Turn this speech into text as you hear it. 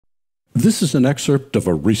This is an excerpt of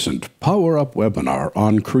a recent Power Up webinar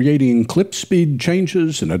on creating clip speed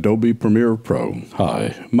changes in Adobe Premiere Pro.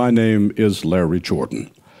 Hi, my name is Larry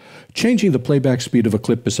Jordan. Changing the playback speed of a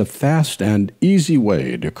clip is a fast and easy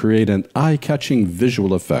way to create an eye-catching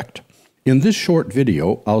visual effect. In this short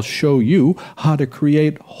video, I'll show you how to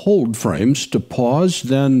create hold frames to pause,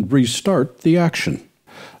 then restart the action.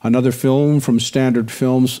 Another film from Standard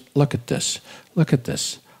Films. Look at this. Look at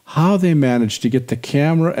this. How they managed to get the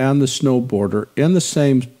camera and the snowboarder in the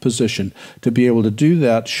same position to be able to do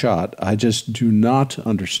that shot, I just do not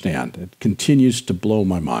understand. It continues to blow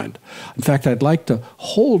my mind. In fact, I'd like to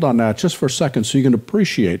hold on that just for a second so you can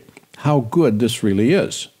appreciate how good this really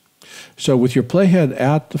is. So with your playhead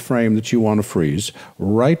at the frame that you want to freeze,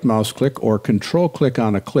 right mouse click or control click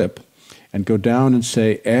on a clip and go down and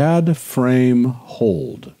say Add Frame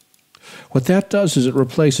Hold. What that does is it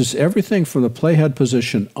replaces everything from the playhead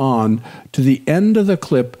position on to the end of the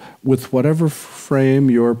clip with whatever frame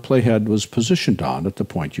your playhead was positioned on at the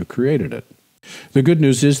point you created it. The good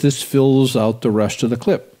news is this fills out the rest of the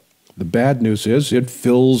clip. The bad news is it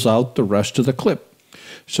fills out the rest of the clip.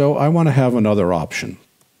 So I want to have another option.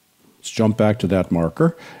 Let's jump back to that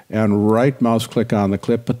marker and right mouse click on the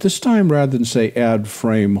clip, but this time rather than say Add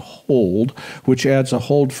Frame Hold, which adds a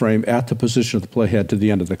hold frame at the position of the playhead to the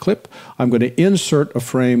end of the clip, I'm going to insert a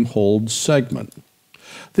frame hold segment.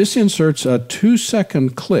 This inserts a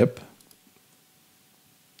 2-second clip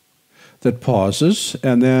that pauses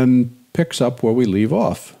and then picks up where we leave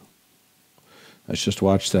off. Let's just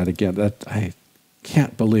watch that again. I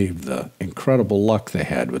can't believe the incredible luck they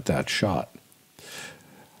had with that shot.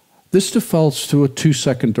 This defaults to a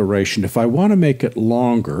 2-second duration. If I want to make it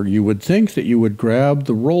longer, you would think that you would grab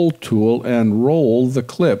the roll tool and roll the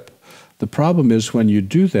clip. The problem is when you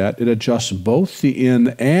do that, it adjusts both the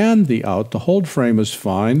in and the out. The hold frame is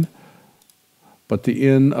fine, but the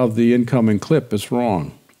in of the incoming clip is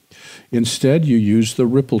wrong. Instead, you use the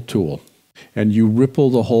ripple tool, and you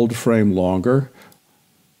ripple the hold frame longer,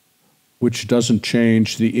 which doesn't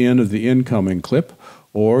change the in of the incoming clip,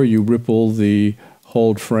 or you ripple the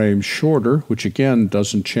hold frame shorter, which again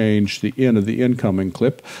doesn't change the in of the incoming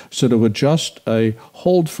clip. So to adjust a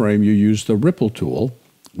hold frame, you use the ripple tool,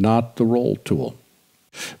 not the roll tool.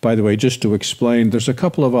 By the way, just to explain, there's a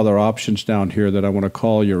couple of other options down here that I want to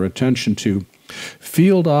call your attention to.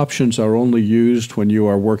 Field options are only used when you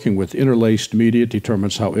are working with interlaced media. It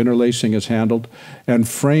determines how interlacing is handled. And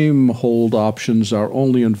frame hold options are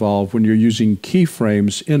only involved when you're using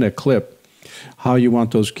keyframes in a clip, how you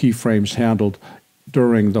want those keyframes handled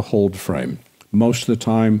during the hold frame. Most of the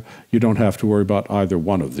time, you don't have to worry about either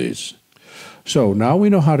one of these. So now we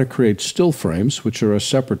know how to create still frames, which are a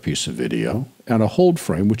separate piece of video, and a hold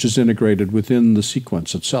frame, which is integrated within the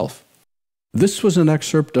sequence itself. This was an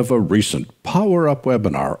excerpt of a recent Power Up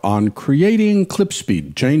webinar on creating clip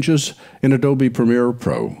speed changes in Adobe Premiere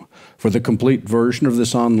Pro. For the complete version of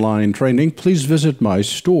this online training, please visit my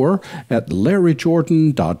store at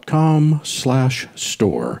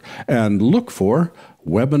larryjordan.com/store and look for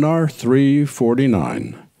Webinar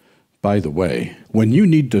 349. By the way, when you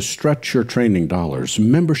need to stretch your training dollars,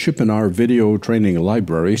 membership in our video training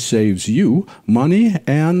library saves you money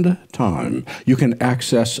and time. You can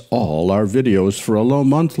access all our videos for a low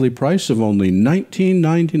monthly price of only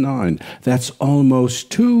 $19.99. That's almost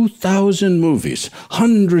 2,000 movies,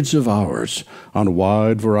 hundreds of hours on a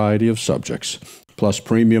wide variety of subjects. Plus,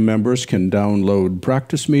 premium members can download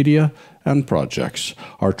practice media and projects.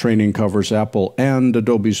 Our training covers Apple and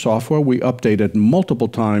Adobe software. We update it multiple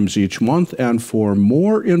times each month, and for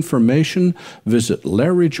more information, visit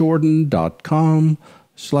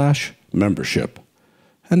larryjordan.com/membership.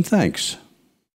 And thanks.